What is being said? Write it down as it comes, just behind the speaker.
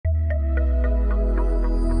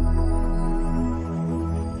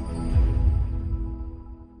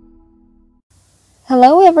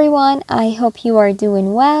Hello everyone, I hope you are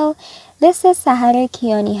doing well. This is Saharu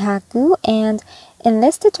Kioni Haku, and in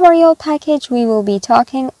this tutorial package we will be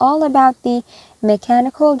talking all about the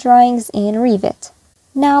mechanical drawings in Revit.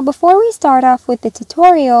 Now before we start off with the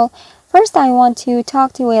tutorial, first I want to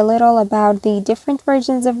talk to you a little about the different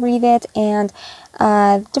versions of Revit and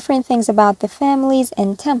different things about the families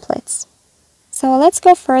and templates. So let's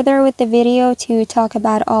go further with the video to talk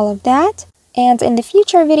about all of that. And in the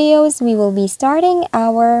future videos, we will be starting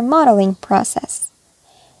our modeling process.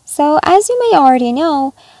 So as you may already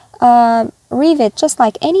know, Revit, just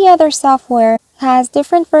like any other software, has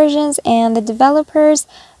different versions, and the developers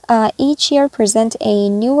each year present a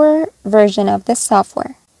newer version of this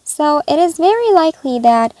software. So it is very likely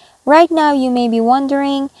that right now you may be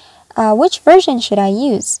wondering, which version should I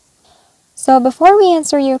use? So before we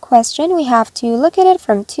answer your question, we have to look at it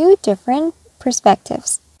from two different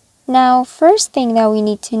perspectives. Now, first thing that we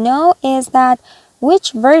need to know is that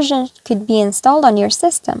which version could be installed on your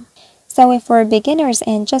system. So if we're beginners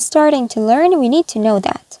and just starting to learn, we need to know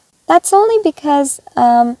that. That's only because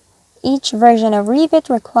each version of Revit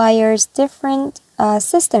requires different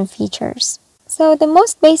system features. So the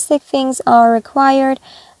most basic things are required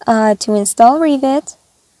to install Revit.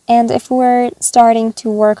 And if we're starting to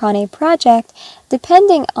work on a project,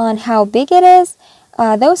 depending on how big it is,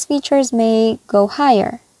 those features may go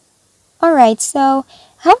higher. Alright, so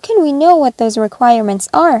how can we know what those requirements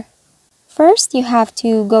are? First, you have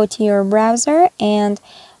to go to your browser and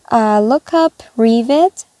look up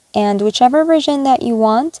Revit and whichever version that you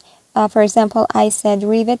want. For example, I said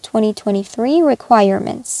Revit 2023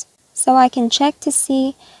 requirements. So I can check to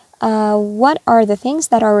see what are the things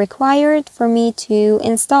that are required for me to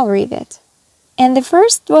install Revit. And the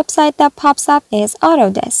first website that pops up is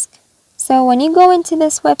Autodesk. So when you go into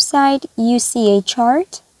this website, you see a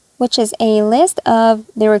chart, which is a list of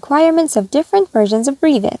the requirements of different versions of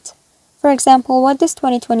Revit. For example, what does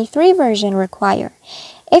 2023 version require?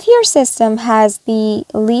 If your system has the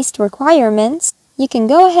least requirements, you can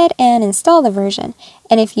go ahead and install the version.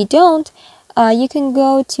 And if you don't, you can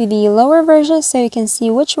go to the lower version so you can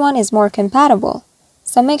see which one is more compatible.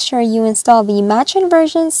 So make sure you install the matching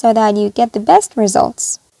version so that you get the best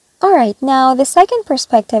results. Alright, now the second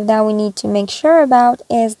perspective that we need to make sure about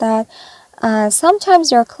is that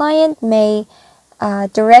sometimes your client may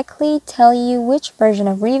directly tell you which version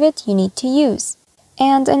of Revit you need to use.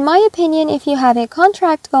 And in my opinion, if you have a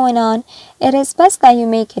contract going on, it is best that you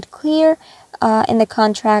make it clear in the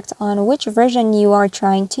contract on which version you are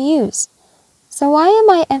trying to use. So why am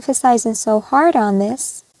I emphasizing so hard on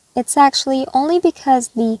this? It's actually only because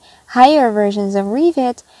the higher versions of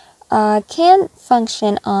Revit can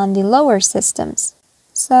function on the lower systems.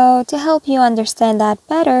 So to help you understand that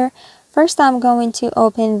better, first I'm going to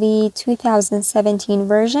open the 2017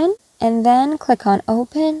 version and then click on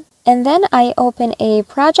Open. And then I open a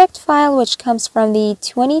project file which comes from the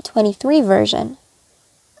 2023 version.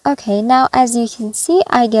 Okay, now as you can see,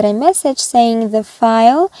 I get a message saying the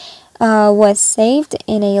file was saved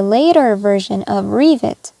in a later version of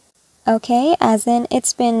Revit. Okay, as in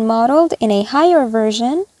it's been modeled in a higher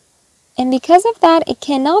version, and because of that, it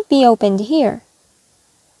cannot be opened here.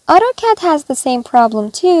 AutoCAD has the same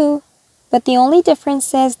problem too, but the only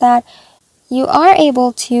difference is that you are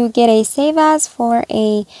able to get a save as for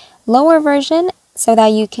a lower version so that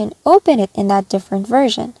you can open it in that different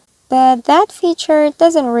version. But that feature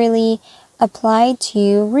doesn't really apply to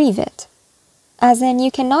Revit. As in,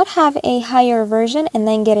 you cannot have a higher version and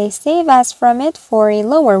then get a save as from it for a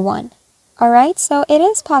lower one. Alright, so it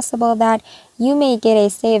is possible that you may get a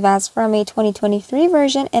save as from a 2023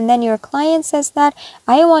 version and then your client says that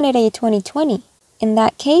I wanted a 2020. In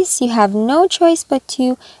that case, you have no choice but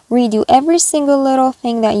to redo every single little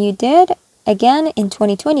thing that you did again in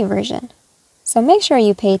 2020 version. So make sure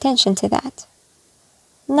you pay attention to that.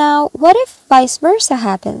 Now, what if vice versa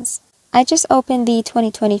happens? I just opened the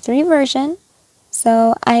 2023 version.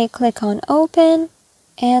 So I click on Open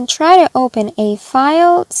and try to open a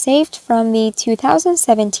file saved from the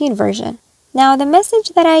 2017 version. Now the message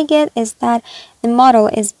that I get is that the model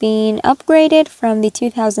is being upgraded from the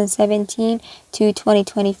 2017 to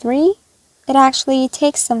 2023. It actually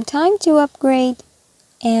takes some time to upgrade,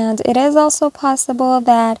 and it is also possible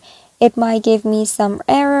that it might give me some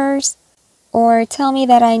errors or tell me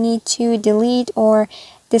that I need to delete or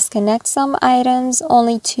disconnect some items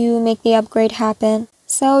only to make the upgrade happen.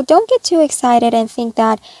 So don't get too excited and think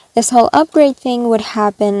that this whole upgrade thing would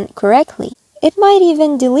happen correctly. It might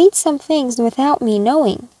even delete some things without me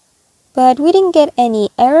knowing. But we didn't get any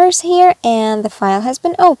errors here and the file has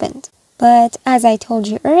been opened. But as I told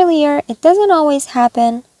you earlier, it doesn't always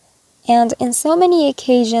happen. And in so many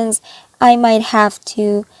occasions, I might have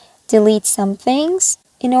to delete some things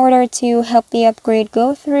in order to help the upgrade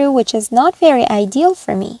go through, which is not very ideal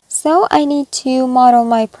for me. So I need to model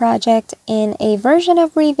my project in a version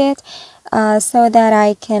of Revit so that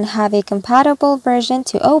I can have a compatible version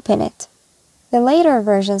to open it. The later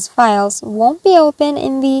versions files won't be open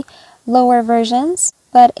in the lower versions,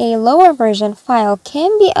 but a lower version file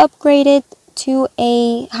can be upgraded to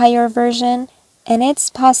a higher version, and it's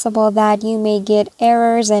possible that you may get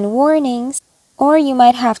errors and warnings, or you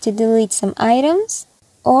might have to delete some items,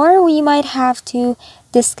 or we might have to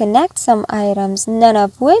disconnect some items, none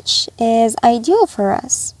of which is ideal for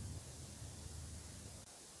us.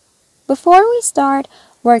 Before we start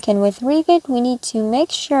working with Revit, we need to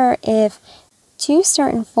make sure if two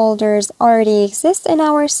certain folders already exist in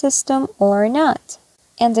our system or not.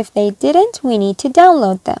 And if they didn't, we need to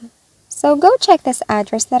download them. So go check this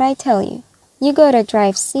address that I tell you. You go to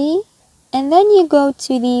Drive C, and then you go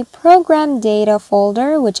to the Program Data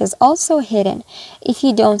folder, which is also hidden. If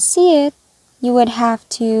you don't see it, you would have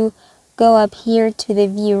to go up here to the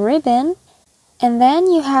View ribbon, and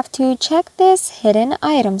then you have to check this Hidden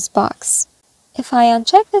Items box. If I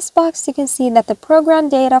uncheck this box, you can see that the Program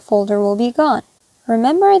Data folder will be gone.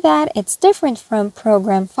 Remember that it's different from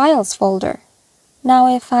Program Files folder.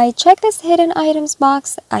 Now if I check this Hidden Items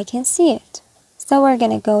box, I can see it. So we're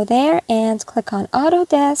going to go there and click on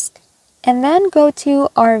Autodesk, and then go to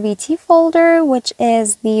RVT folder, which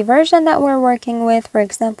is the version that we're working with. For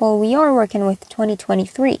example, we are working with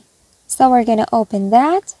 2023. So we're going to open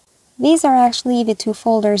that. These are actually the two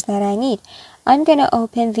folders that I need. I'm going to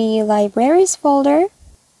open the Libraries folder,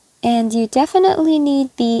 and you definitely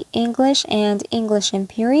need the English and English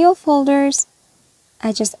Imperial folders.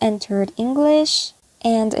 I just entered English,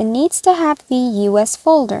 and it needs to have the US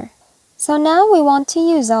folder. So now we want to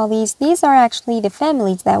use all these. These are actually the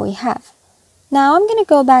families that we have. Now I'm going to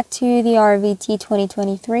go back to the RVT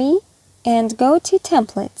 2023 and go to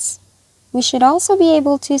Templates. We should also be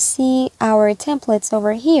able to see our templates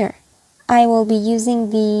over here. I will be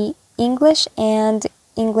using the English and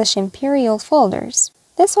English Imperial folders.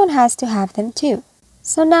 This one has to have them too.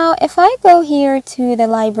 So now if I go here to the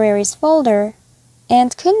Libraries folder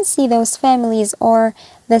and couldn't see those families or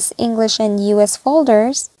this English and US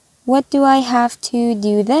folders, what do I have to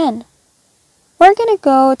do then? We're going to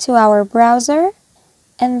go to our browser,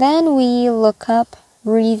 and then we look up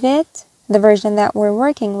Revit, the version that we're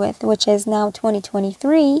working with, which is now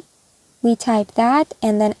 2023. We type that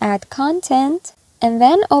and then add content, and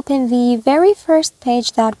then open the very first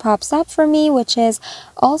page that pops up for me, which is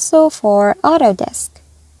also for Autodesk.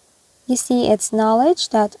 You see it's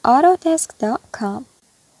knowledge.autodesk.com.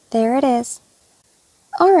 There it is.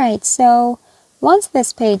 Alright, so once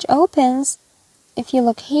this page opens, if you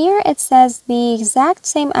look here, it says the exact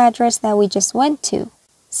same address that we just went to.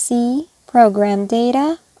 See, Program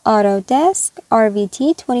Data, Autodesk,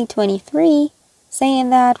 RVT 2023, saying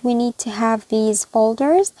that we need to have these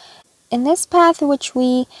folders in this path which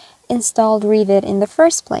we installed Revit in the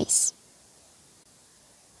first place.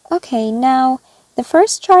 Okay, now the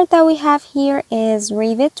first chart that we have here is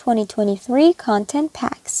Revit 2023 Content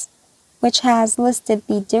Packs, which has listed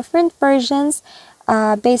the different versions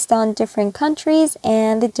based on different countries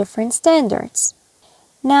and the different standards.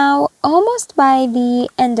 Now, almost by the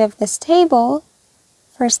end of this table,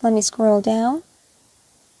 first let me scroll down.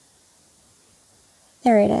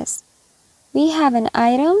 There it is. We have an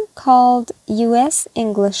item called US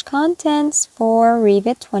English Contents for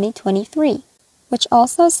Revit 2023, which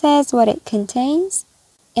also says what it contains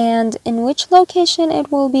and in which location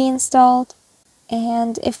it will be installed.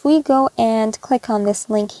 And if we go and click on this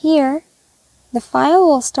link here, the file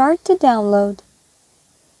will start to download.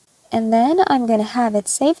 And then I'm going to have it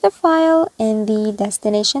save the file in the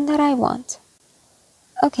destination that I want.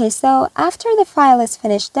 Okay, so after the file is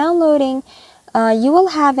finished downloading, you will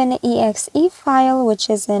have an exe file, which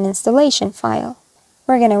is an installation file.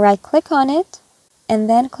 We're going to right click on it and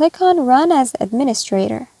then click on Run as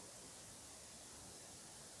Administrator.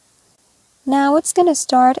 Now it's going to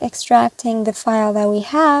start extracting the file that we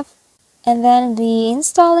have, and then the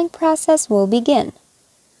installing process will begin.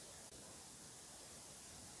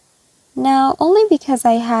 Now, only because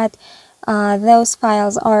I had those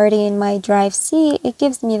files already in my Drive C, it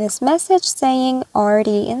gives me this message saying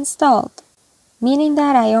already installed, meaning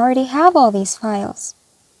that I already have all these files.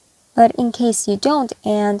 But in case you don't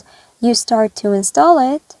and you start to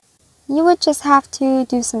install it, you would just have to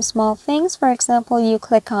do some small things. For example, you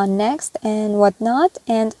click on Next and whatnot,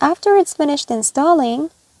 and after it's finished installing,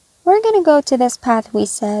 we're going to go to this path we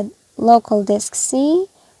said, Local Disk C,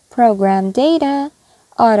 Program Data,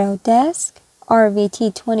 Autodesk,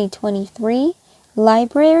 RVT 2023,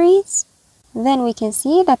 Libraries, Then we can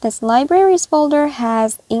see that this libraries folder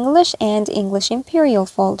has English and English Imperial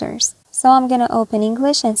folders. So I'm gonna open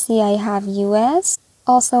English and see I have US.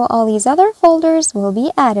 Also, all these other folders will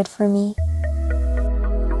be added for me.